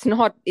 It's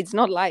not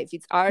life.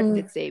 It's art Mm.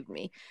 that saved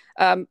me.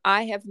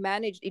 I have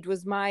managed. It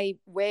was my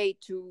way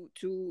to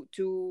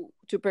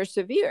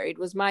persevere. It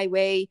was my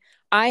way.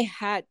 I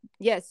had,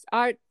 yes,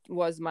 art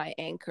was my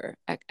anchor.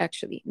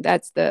 Actually,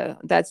 that's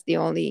the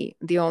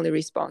only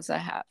response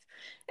I have.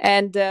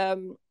 And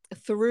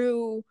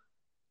through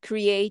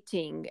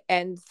creating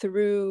and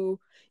through,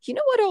 you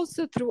know what,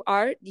 also through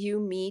art you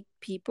meet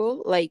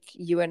people like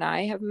you and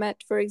I have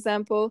met, for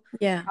example.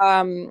 Yeah.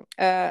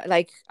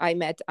 Like I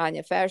met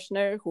Anya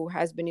Ferschner, who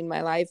has been in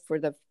my life for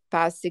the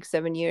past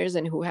 6-7 years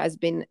and who has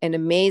been an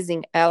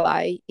amazing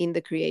ally in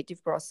the creative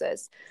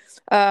process.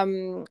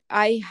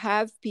 I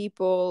have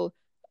people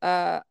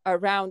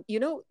around,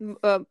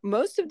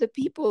 most of the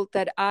people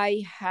that I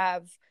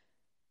have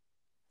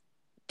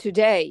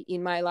today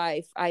in my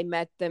life, I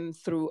met them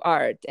through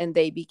art and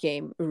they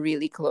became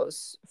really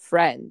close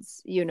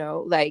friends.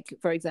 Like,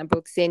 for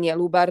example, Ksenia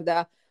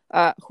Lubarda,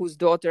 whose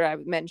daughter I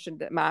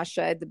mentioned,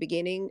 Masha, at the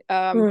beginning.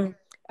 Mm.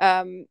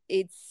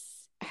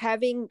 It's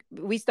having,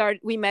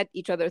 we met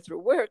each other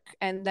through work,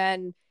 and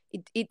then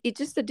it's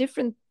just a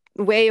different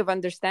way of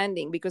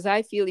understanding, because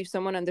I feel if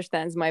someone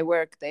understands my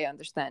work, they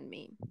understand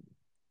me.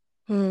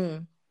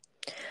 Mm.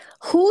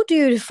 Who do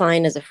you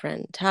define as a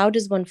friend? How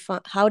does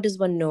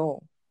one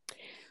know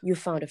you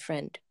found a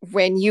friend?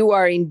 When you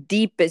are in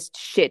deepest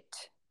shit,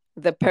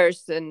 the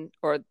person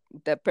or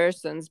the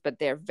persons, but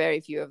there are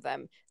very few of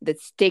them, that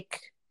stick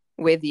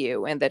with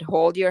you and that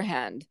hold your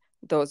hand,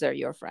 those are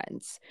your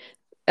friends.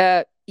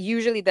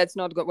 Usually that's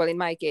not good. Well, in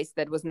my case,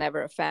 that was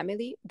never a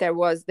family. There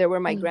were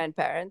my Mm.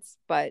 grandparents,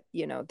 but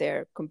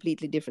they're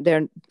completely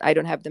different. I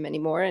don't have them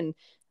anymore, and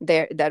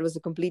that was a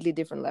completely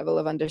different level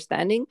of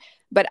understanding.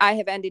 But I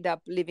have ended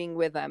up living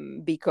with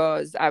them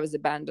because I was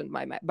abandoned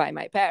by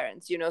my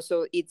parents.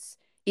 So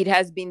it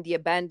has been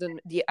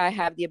I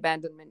have the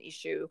abandonment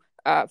issue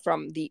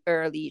from the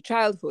early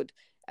childhood,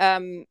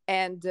 and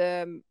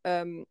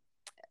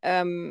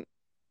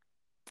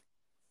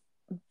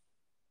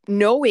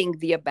knowing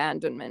the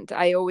abandonment,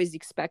 I always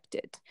expect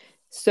it.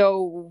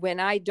 So when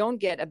I don't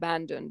get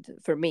abandoned,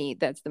 for me,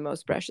 that's the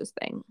most precious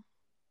thing.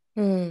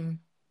 Mm.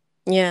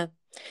 Yeah.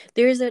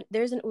 There's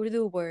an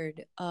Urdu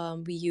word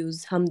we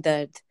use,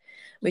 hamdard,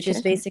 which is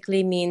Okay.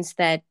 basically means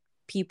that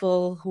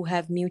people who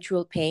have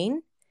mutual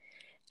pain.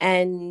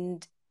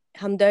 And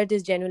hamdard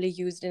is generally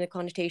used in a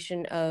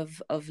connotation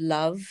of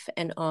love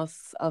and of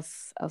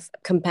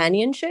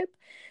companionship.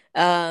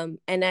 And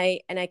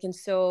I can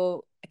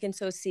so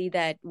see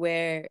that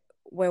where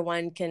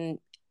one can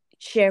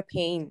share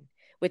pain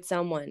with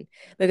someone,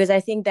 because I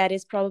think that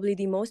is probably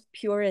the most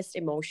purest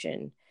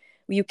emotion.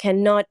 You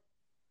cannot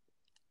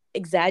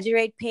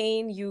exaggerate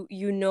pain.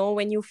 You know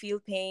when you feel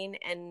pain,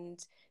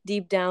 and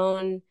deep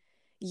down,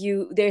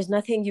 there's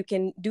nothing you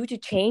can do to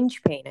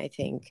change pain, I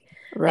think.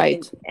 Like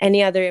in Right.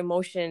 any other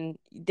emotion,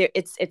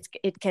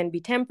 it can be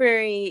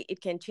temporary,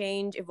 it can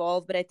change,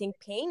 evolve, but I think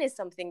pain is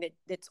something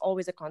that's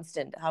always a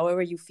constant.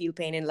 However you feel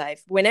pain in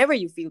life, whenever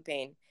you feel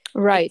pain, it's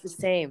Right. the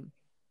same.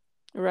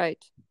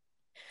 Right.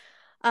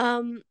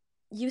 um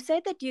you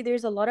said that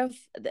there's a lot of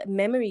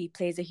memory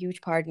plays a huge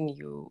part in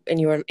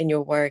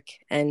your work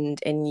and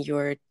in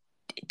your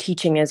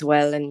teaching as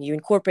well, and you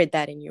incorporate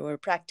that in your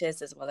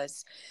practice as well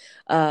as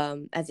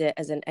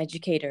an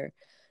educator.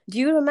 Do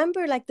you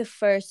remember like the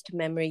first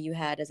memory you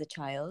had as a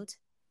child?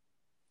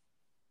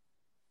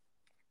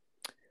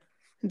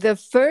 The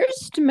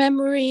first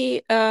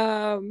memory,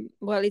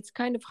 well, it's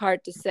kind of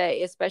hard to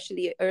say,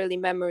 especially early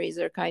memories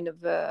um,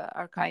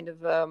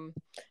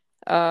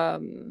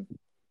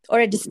 Or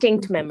a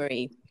distinct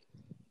memory?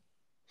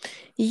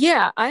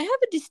 yeah, I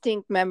have a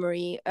distinct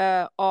memory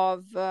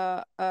of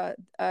a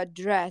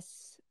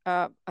dress,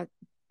 a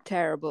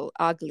terrible,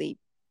 ugly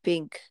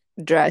pink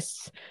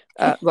dress.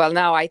 Well,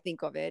 now I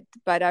think of it,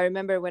 but I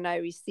remember when I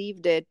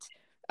received it.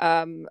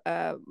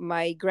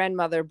 My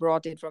grandmother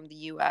brought it from the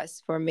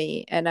U.S. for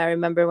me, and I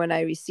remember when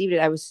I received it,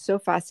 I was so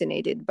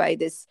fascinated by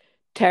this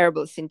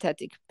terrible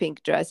synthetic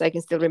pink dress. I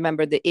can still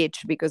remember the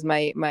itch because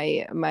my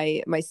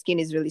skin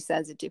is really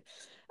sensitive.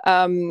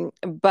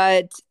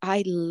 But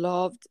I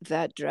loved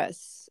that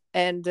dress,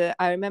 and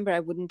I remember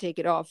I wouldn't take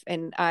it off,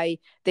 and they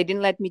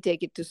didn't let me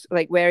take it to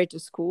like wear it to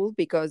school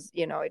because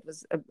it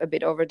was a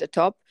bit over the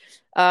top.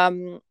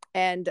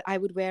 And I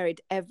would wear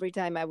it every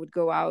time I would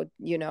go out,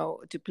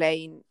 to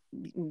play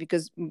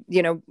because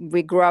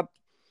we grew up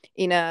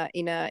in a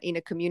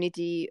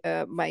community.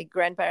 My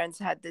grandparents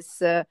had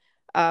this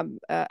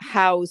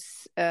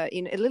house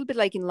in a little bit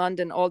like in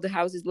London. All the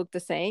houses look the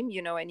same,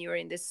 and you're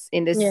in this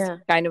Yeah.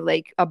 kind of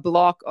like a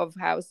block of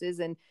houses,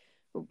 and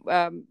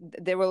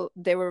there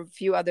were a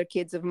few other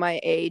kids of my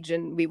age,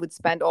 and we would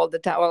spend all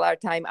our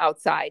time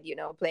outside,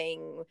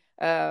 playing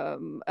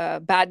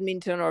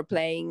badminton or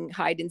playing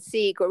hide and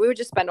seek, or we would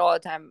just spend all the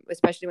time,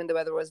 especially when the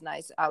weather was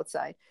nice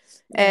outside.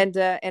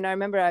 Yeah. And I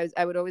remember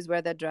I would always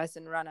wear that dress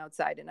and run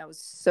outside, and I was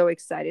so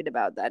excited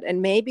about that.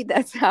 And maybe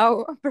that's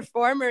how a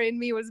performer in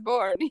me was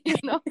born,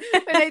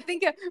 when I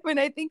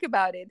think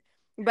about it.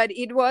 But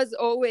it was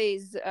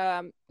always,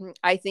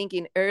 I think,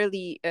 in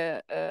early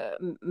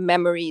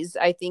memories,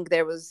 I think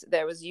there was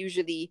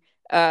usually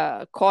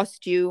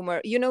costume,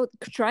 or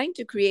trying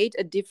to create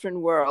a different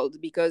world,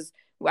 because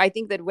I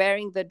think that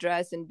wearing the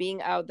dress and being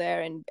out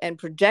there and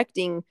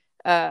projecting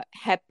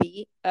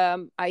happy,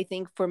 I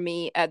think for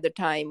me at the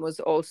time was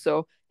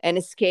also an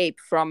escape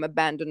from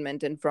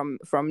abandonment and from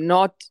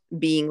not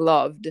being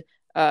loved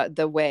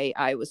the way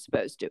I was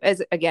supposed to.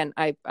 As again,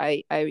 I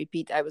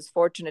repeat, I was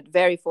fortunate,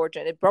 very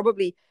fortunate.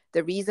 Probably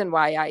the reason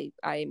why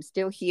I am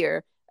still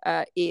here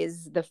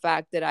is the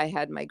fact that I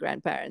had my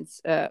grandparents,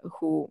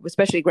 who,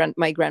 especially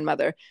my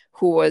grandmother,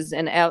 who was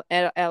an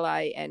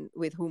ally and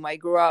with whom I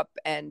grew up,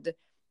 and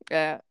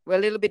a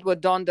little bit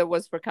what Donda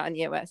was for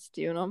Kanye West,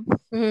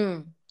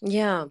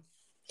 Yeah.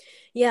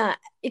 Yeah.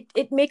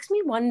 It makes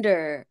me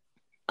wonder,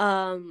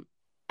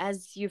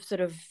 as you've sort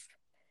of,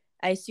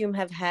 I assume,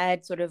 have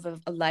had sort of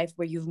a life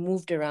where you've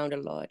moved around a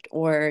lot,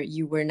 or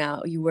you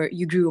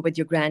grew up with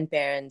your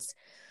grandparents.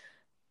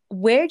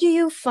 Where do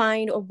you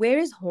find, or where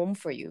is home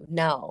for you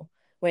now,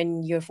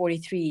 when you're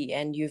 43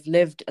 and you've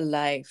lived a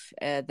life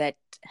that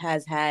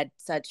has had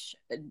such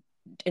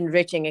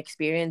enriching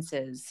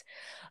experiences?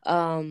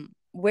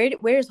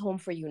 Where is home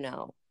for you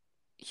now?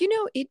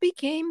 It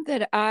became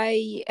that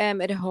I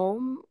am at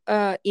home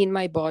in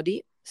my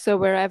body. So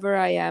wherever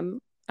I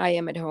am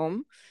at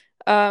home.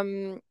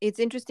 It's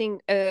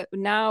interesting.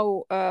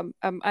 Now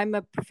I'm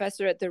a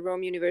professor at the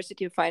Rome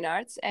University of Fine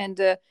Arts, and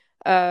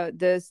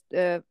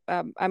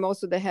I'm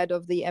also the head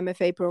of the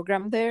MFA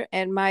program there.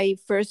 And my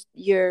first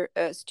year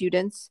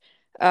students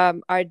are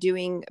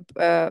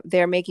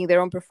they're making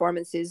their own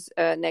performances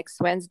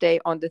next Wednesday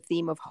on the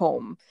theme of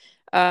home.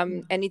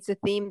 And it's a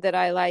theme that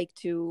I like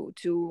to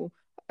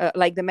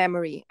like the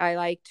memory. I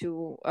like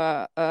to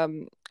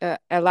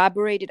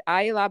elaborate it.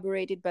 I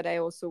elaborate it, but I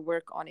also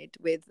work on it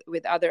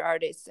with other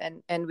artists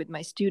and with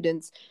my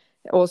students,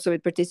 also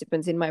with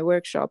participants in my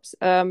workshops.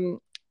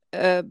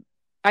 Uh,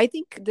 I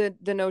think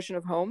the notion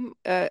of home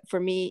for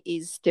me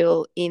is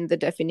still in the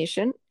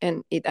definition,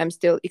 and I'm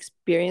still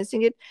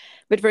experiencing it.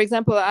 But for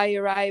example, I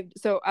arrived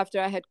so after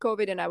I had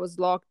COVID, and I was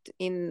locked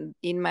in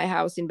my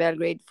house in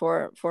Belgrade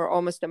for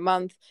almost a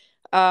month.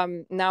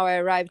 Now I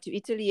arrived to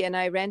Italy, and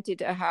I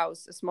rented a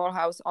small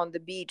house on the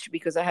beach,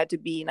 because I have to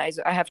be in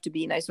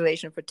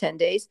isolation for 10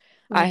 days.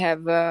 I Mm.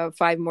 have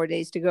 5 more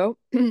days to go.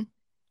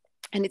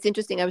 And it's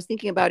interesting, I was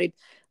thinking about it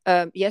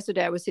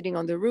yesterday. I was sitting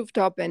on the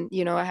rooftop, and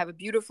I have a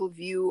beautiful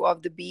view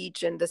of the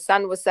beach, and the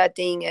sun was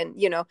setting, and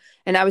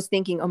I was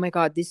thinking, oh my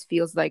God, this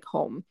feels like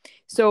home.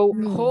 So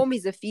Mm. home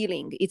is a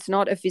feeling. It's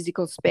not a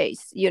physical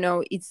space.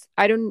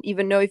 I don't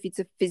even know if it's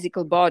a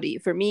physical body.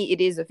 For me, it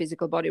is a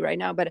physical body right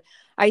now, but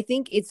I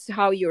think it's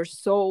how your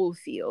soul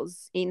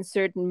feels in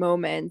certain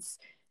moments,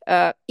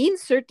 in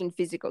certain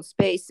physical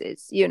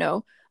spaces.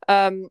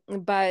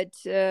 But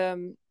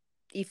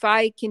if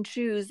I can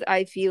choose,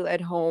 I feel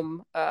at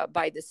home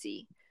by the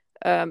sea.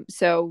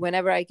 So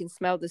whenever I can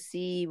smell the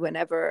sea,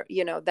 whenever,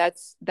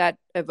 that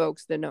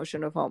evokes the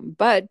notion of home.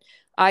 But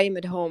I am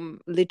at home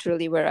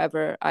literally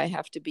wherever I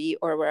have to be,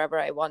 or wherever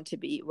I want to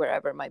be,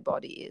 wherever my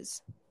body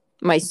is.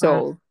 My Wow,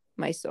 soul,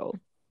 my soul.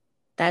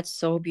 that's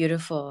so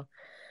beautiful.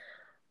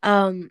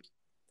 Um,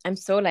 I'm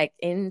so like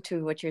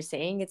into what you're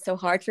saying. It's so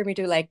hard for me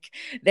to like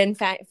then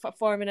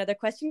form another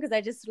question, because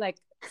I just like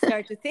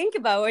start to think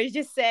about what you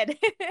just said.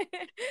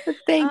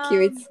 Thank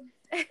you. um,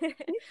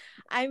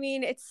 I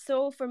mean, it's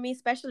so, for me,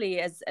 especially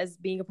as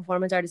being a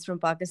performance artist from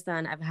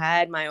Pakistan, I've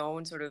had my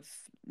own sort of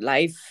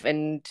life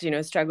and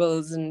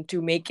struggles, and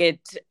to make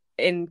it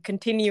and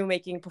continue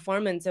making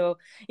performance. So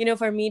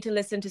for me to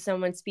listen to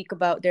someone speak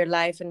about their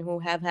life and who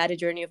have had a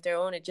journey of their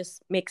own, it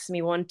just makes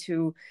me want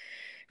to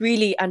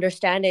really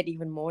understand it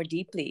even more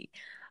deeply.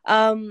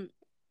 Um,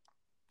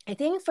 I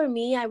think for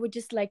me, I would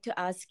just like to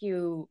ask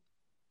you,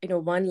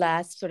 one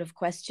last sort of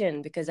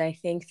question, because I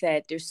think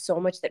that there's so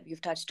much that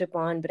we've touched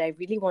upon, but I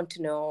really want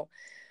to know,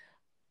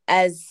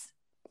 as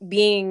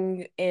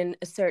being in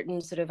a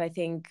certain sort of, I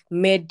think,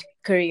 mid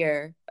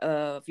career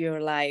of your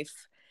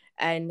life,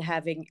 and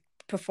having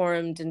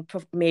performed and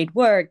made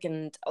work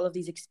and all of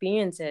these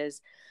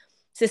experiences,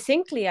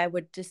 succinctly, I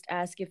would just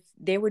ask if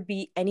there would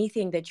be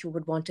anything that you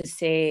would want to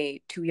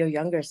say to your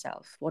younger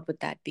self. What would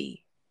that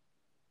be?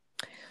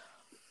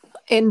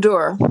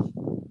 Endure.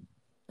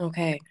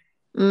 Okay.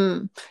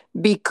 Mm.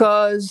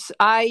 Because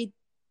I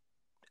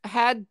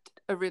had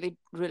a really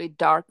really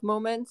dark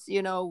moments,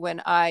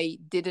 when I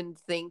didn't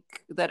think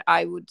that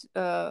I would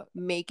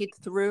make it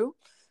through.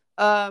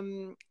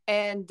 And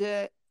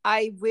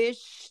I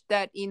wish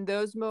that in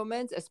those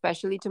moments,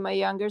 especially to my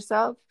younger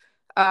self,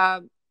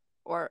 uh,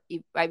 or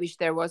if I wish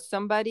there was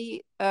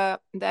somebody at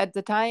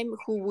the time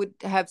who would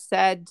have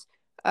said,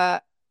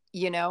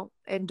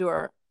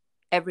 endure,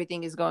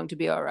 everything is going to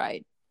be all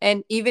right.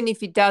 And even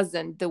if it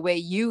doesn't the way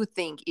you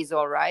think is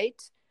all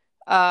right,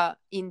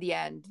 in the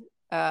end,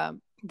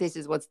 this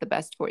is what's the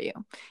best for you.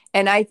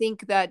 And I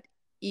think that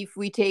if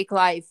we take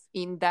life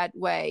in that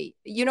way,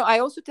 I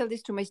also tell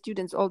this to my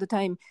students all the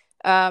time.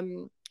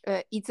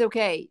 It's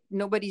okay.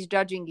 Nobody's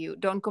judging you.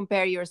 Don't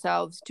compare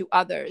yourselves to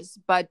others,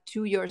 but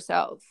to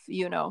yourself,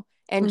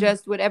 and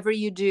just whatever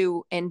you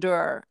do,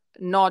 endure,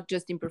 not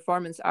just in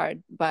performance art,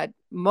 but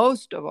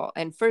most of all,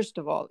 and first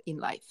of all, in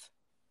life.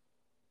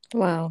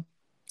 Wow.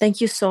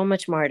 Thank you so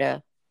much,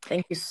 Marta.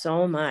 Thank you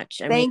so much.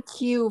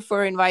 Thank you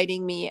for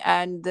inviting me,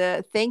 and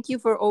thank you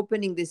for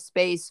opening this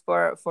space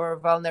for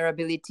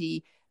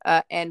vulnerability,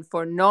 and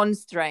for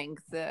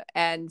non-strength,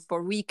 and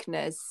for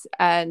weakness,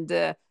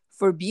 and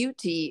for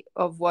beauty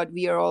of what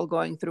we are all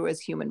going through as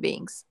human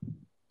beings.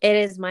 It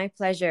is my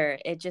pleasure.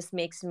 It just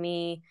makes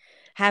me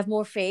have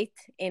more faith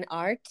in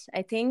art,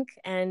 I think,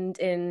 and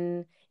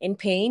in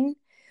pain.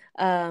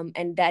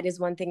 And that is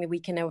one thing that we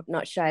can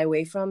not shy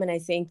away from. And I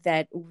think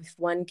that if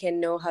one can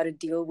know how to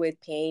deal with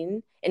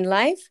pain in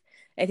life,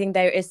 I think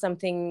there is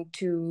something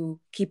to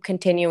keep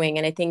continuing.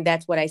 And I think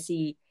that's what I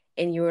see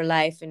in your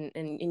life and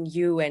in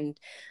you. And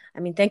I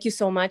mean, thank you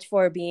so much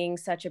for being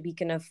such a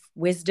beacon of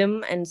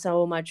wisdom and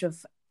so much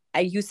of,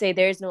 you say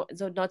there's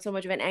not so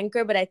much of an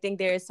anchor, but I think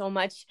there is so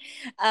much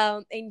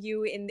in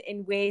you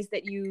in ways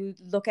that you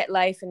look at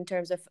life in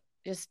terms of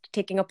just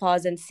taking a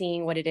pause and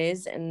seeing what it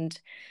is. And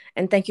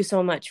thank you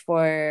so much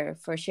for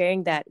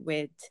sharing that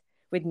with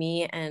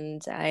me.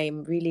 And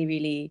I'm really,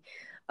 really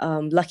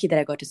lucky that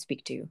I got to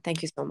speak to you.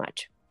 Thank you so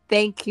much.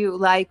 Thank you.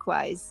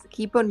 Likewise.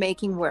 Keep on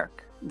making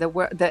work.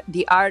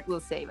 The art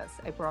will save us.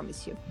 I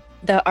promise you.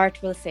 The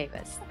art will save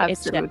us.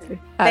 Absolutely.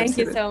 Thank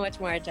you so much,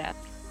 Marta.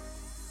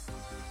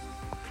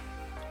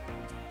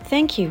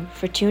 Thank you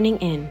for tuning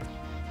in.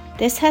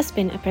 This has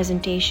been a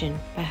presentation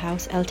by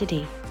House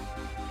Ltd.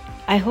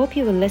 I hope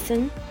you will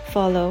listen,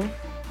 follow,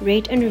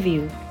 rate and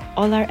review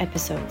all our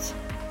episodes,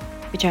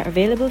 which are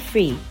available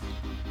free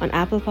on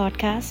Apple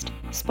Podcast,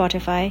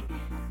 Spotify,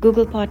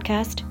 Google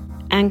Podcast,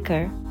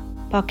 Anchor,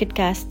 Pocket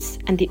Casts,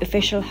 and the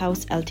official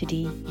House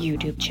Ltd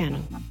YouTube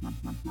channel.